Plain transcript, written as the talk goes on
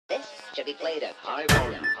This should be played at high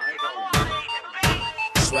volume.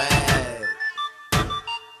 Swag.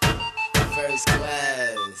 First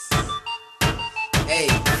class. Hey.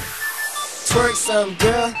 Twerk some,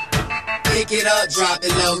 girl. Pick it up, drop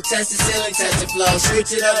it low. Test the ceiling, test the flow.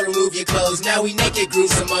 Switch it up, remove your clothes. Now we naked, groove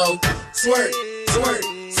some more. Twerk, twerk,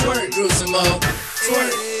 twerk, groove some more.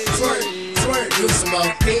 Twerk, twerk, twerk, groove some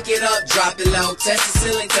more. Pick it up, drop it low. Test the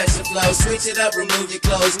ceiling, test the flow. Switch it up, remove your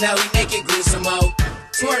clothes. Now we naked, groove some more.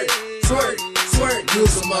 Twerk, twerk, twerk, groove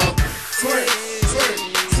some more. Twerk, twerk,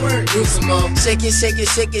 twerk, groove some more. Shake it, shake it,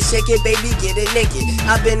 shake it, shake it, baby, get it naked.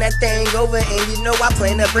 I been that thing over and you know I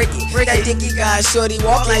plan to break it. That dicky got shorty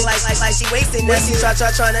walking like she wasting. Now she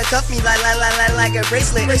tryna cuff me like a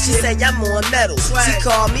bracelet. She said I'm on metal. She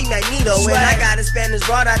called me Magneto and I got a Spanish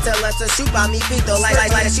broad. I tell her to shoot by mi pito, like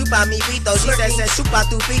shoot by mi pito. She said shoot by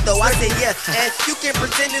tu pito. I said yeah, and you can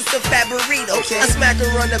pretend it's the fat burrito. I smack her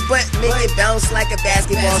on the butt, make it bounce like a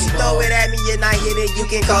basketball. She throw it at me and I hit it. You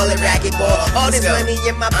can call it racquetball. All this money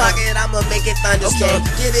in my pocket, I'ma make it thunderstorm.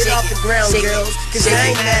 Get it off the ground, girls, cause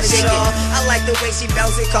I ain't mad at y'all. I like the way she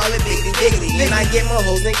bounce it, call it biggity biggity. And I get my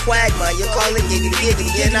hoes in quagmire, you call it giggity giggity.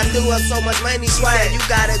 And I threw up so much money, she said you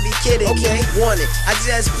gotta be kidding. Okay, want it. I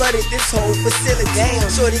just flooded this whole facility. Damn,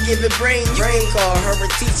 shorty give it brain. You can call her a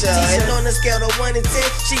teacher. And on a scale of 1 to 10,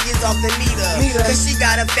 she gets off the meter. Cause she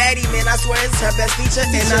got a fatty, man, I swear it's her best feature.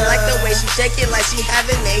 And I like the way she shake it like she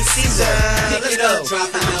having a Caesar. Pick it up, drop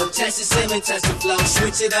it low, test the ceiling, test the flow.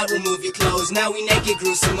 Switch it up, remove your clothes. Now we naked,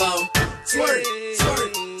 groove some more. Twerk,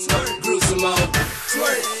 twerk, twerk, groove some more.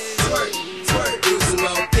 Twerk, twerk, twerk, groove some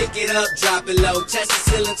more. Pick it up, drop it low. Test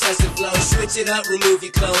the ceiling, test the flow. Switch it up, remove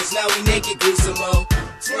your clothes. Now we naked, groove some more.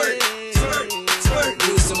 Twerk, twerk, twerk,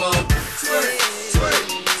 groove some more. Twerk, twerk,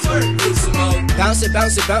 twerk, groove some more. Bounce it,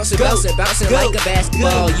 bounce it, bounce it, bounce it, bounce it like a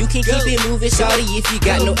basketball. You can keep it moving, shawty, if you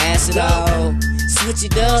got no ass at all. Switch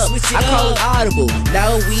it up, I call it audible.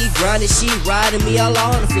 Now we grinding, she riding me all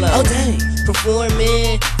on the floor. Oh dang.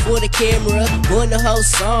 Performing for the camera, doing the whole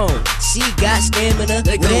song. She got stamina.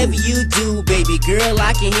 Whatever you do, baby girl,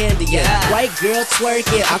 I can handle ya. White girl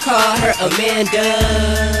twerking, I call her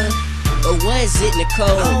Amanda. Or was it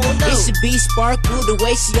Nicole? It should be Sparkle the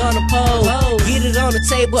way she on the pole. Get it on the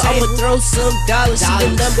table, I'ma throw some dollars. She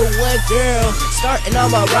the #1 girl, starting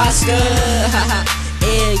on my roster.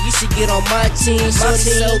 And you should get on my team.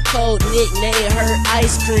 Shorty so cold, nickname her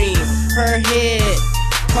ice cream. Her head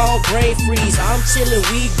called brain freeze. I'm chillin',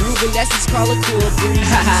 we groovin', that's just called a cool breeze.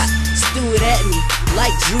 Stew it at me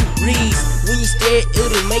like Drew Brees. When you stare,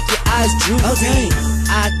 it'll make your eyes droop.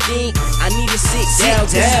 I think I need to sit down.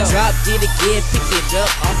 Dropped it again, pick it up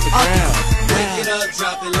off the ground. Pick it up,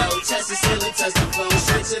 drop it low. Test the ceiling, test the flow.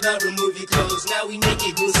 Switch it up, remove your clothes. Now we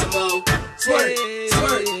naked, groove some more. Twerk,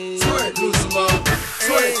 twerk, twerk, groove some more.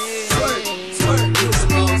 Twerk, twerk, twerk, groove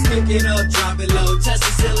some more. Pick it up, drop it low. Test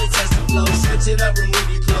the ceiling, test the flow. Switch it up, remove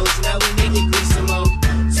your clothes. Now we naked, groove some more.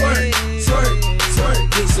 Twerk, twerk, twerk,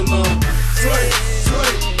 groove some more. Twerk,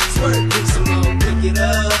 twerk, twerk, groove some more. Pick it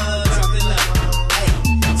up, drop it low. Hey,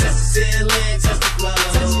 test the ceiling, test the flow.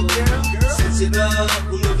 Switch it up,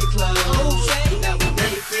 remove your clothes. Now we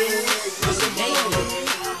naked, groove some more.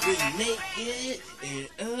 We naked,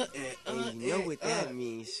 You know what that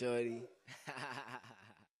means, shorty.